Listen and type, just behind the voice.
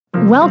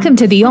Welcome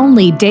to the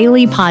only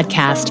daily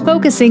podcast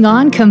focusing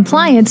on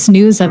compliance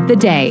news of the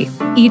day.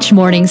 Each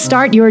morning,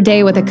 start your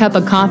day with a cup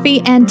of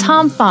coffee and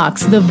Tom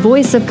Fox, the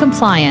voice of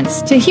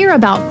compliance, to hear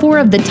about 4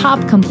 of the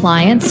top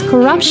compliance,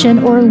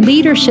 corruption, or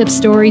leadership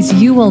stories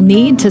you will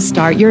need to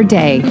start your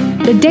day.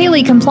 The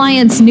Daily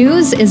Compliance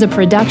News is a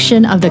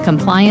production of the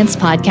Compliance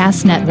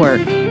Podcast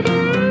Network.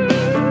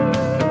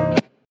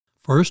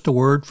 First, a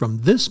word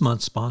from this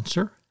month's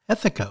sponsor,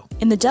 Ethico.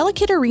 In the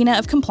delicate arena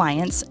of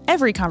compliance,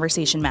 every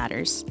conversation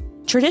matters.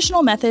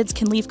 Traditional methods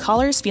can leave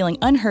callers feeling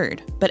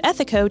unheard, but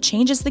Ethico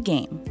changes the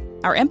game.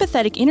 Our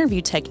empathetic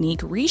interview technique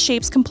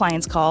reshapes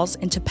compliance calls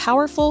into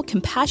powerful,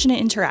 compassionate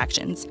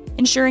interactions,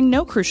 ensuring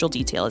no crucial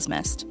detail is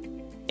missed.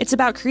 It's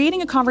about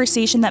creating a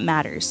conversation that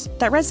matters,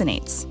 that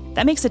resonates,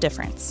 that makes a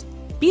difference.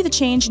 Be the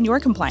change in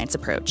your compliance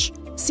approach.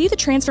 See the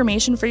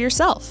transformation for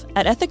yourself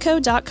at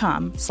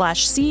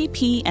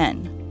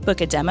ethico.com/CPN.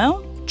 Book a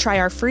demo, try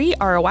our free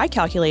ROI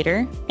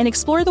calculator, and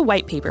explore the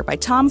white paper by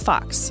Tom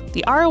Fox,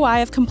 The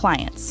ROI of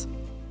Compliance.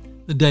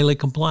 The Daily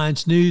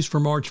Compliance News for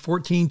March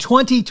 14,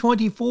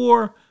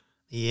 2024,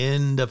 the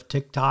end of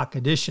Tik-Tok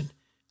edition.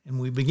 And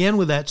we begin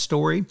with that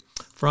story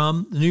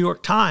from the New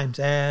York Times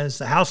as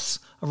the House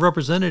of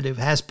Representatives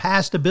has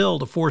passed a bill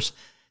to force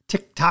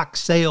Tik-Tok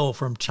sale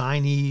from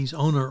Chinese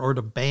owner or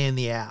to ban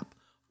the app.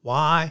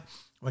 Why?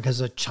 Because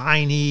the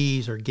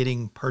Chinese are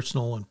getting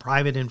personal and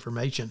private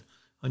information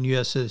on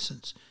U.S.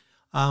 citizens.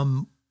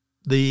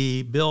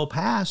 The bill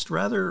passed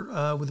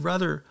with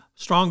rather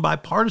strong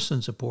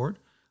bipartisan support.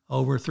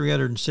 Over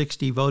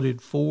 360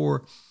 voted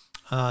for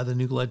the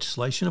new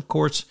legislation. Of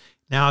course,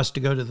 now it's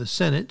to go to the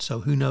Senate, so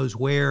who knows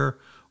where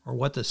or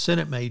what the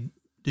Senate may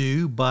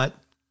do, but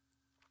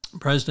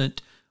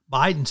President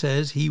Biden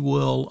says he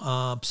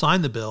will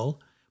sign the bill.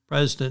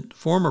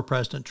 Former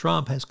President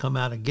Trump has come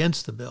out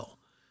against the bill.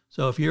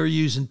 So if you're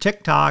using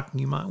TikTok,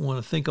 you might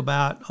want to think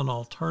about an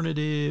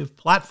alternative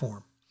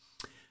platform.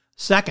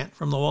 Second,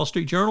 from the Wall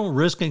Street Journal,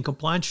 Risk and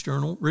Compliance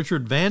Journal,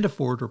 Richard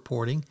Vandeford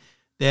reporting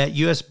that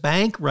U.S.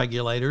 bank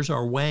regulators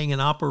are weighing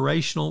an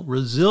operational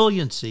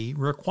resiliency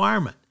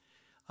requirement.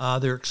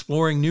 They're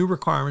exploring new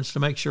requirements to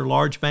make sure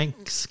large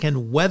banks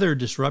can weather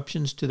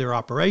disruptions to their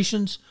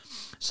operations,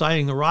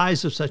 citing the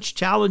rise of such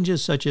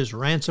challenges such as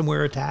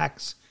ransomware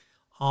attacks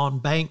on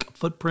bank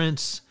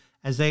footprints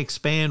as they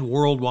expand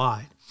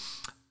worldwide.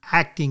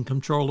 Acting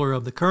Comptroller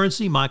of the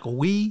Currency, Michael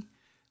Wee,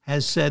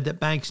 has said that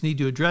banks need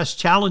to address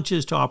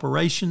challenges to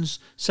operations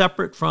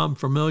separate from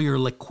familiar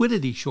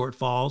liquidity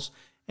shortfalls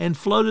and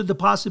floated the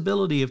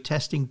possibility of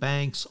testing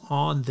banks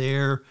on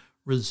their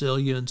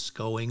resilience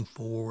going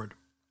forward.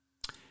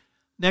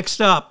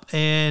 Next up,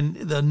 and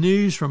the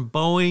news from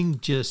Boeing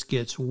just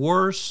gets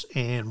worse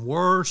and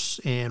worse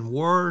and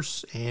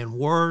worse and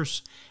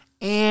worse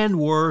and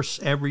worse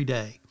every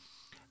day.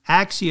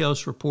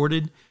 Axios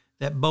reported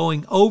that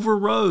Boeing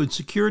overrode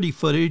security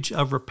footage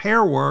of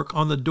repair work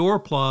on the door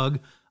plug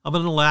of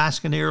an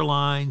Alaskan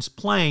Airlines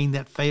plane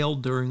that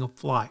failed during a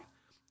flight.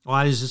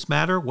 Why does this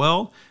matter?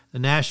 Well, the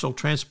National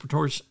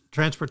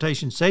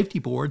Transportation Safety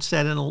Board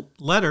said in a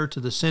letter to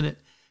the Senate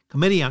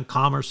Committee on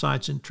Commerce,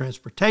 Science, and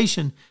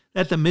Transportation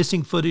that the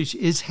missing footage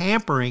is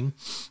hampering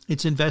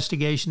its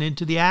investigation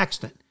into the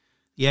accident.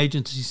 The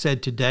agency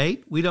said to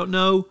date, we don't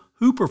know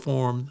who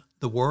performed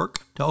the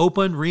work to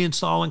open,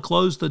 reinstall, and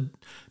close the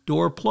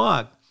door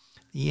plug.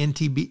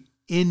 The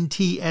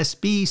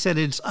NTSB said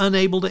it's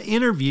unable to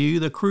interview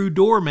the crew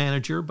door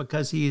manager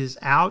because he is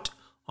out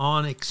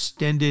on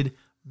extended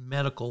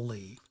medical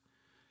leave.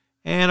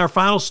 And our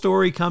final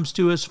story comes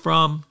to us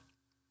from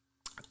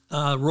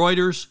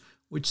Reuters,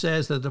 which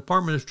says the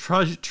Department of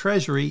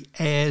Treasury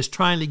is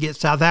trying to get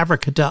South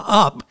Africa to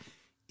up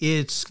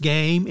its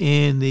game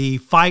in the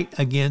fight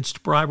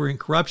against bribery and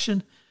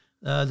corruption.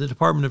 The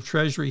Department of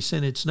Treasury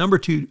sent its number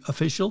 2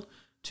 official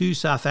to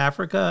South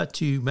Africa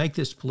to make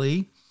this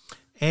plea.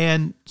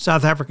 And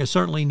South Africa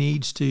certainly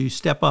needs to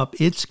step up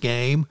its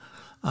game,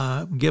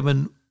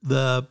 given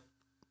the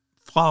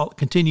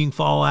continuing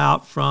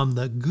fallout from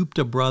the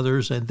Gupta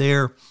brothers and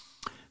their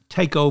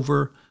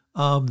takeover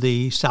of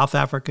the South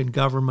African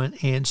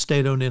government and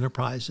state-owned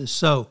enterprises.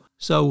 So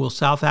will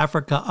South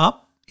Africa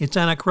up its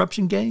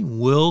anti-corruption game?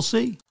 We'll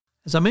see.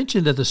 As I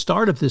mentioned at the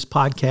start of this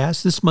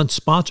podcast, this month's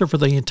sponsor for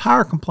the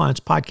entire Compliance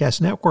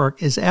Podcast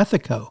Network is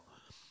Ethico.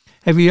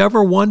 Have you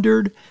ever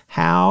wondered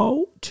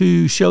how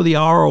to show the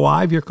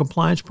ROI of your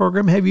compliance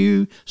program? Have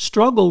you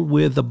struggled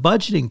with the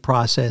budgeting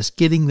process,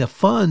 getting the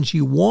funds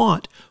you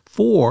want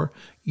for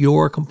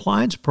your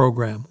compliance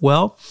program?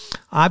 Well,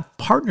 I've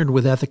partnered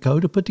with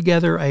Ethico to put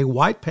together a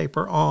white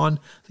paper on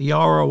the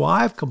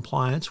ROI of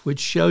compliance, which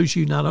shows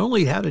you not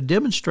only how to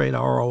demonstrate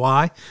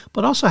ROI,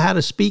 but also how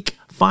to speak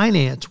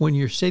finance when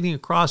you're sitting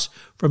across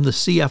from the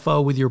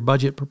CFO with your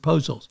budget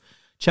proposals.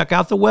 Check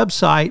out the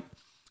website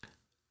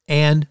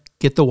and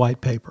get the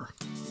white paper.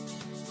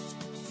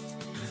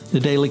 The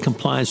Daily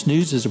Compliance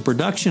News is a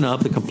production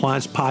of the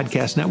Compliance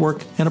Podcast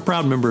Network and a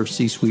proud member of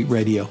C-Suite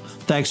Radio.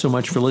 Thanks so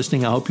much for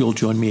listening. I hope you'll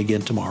join me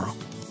again tomorrow.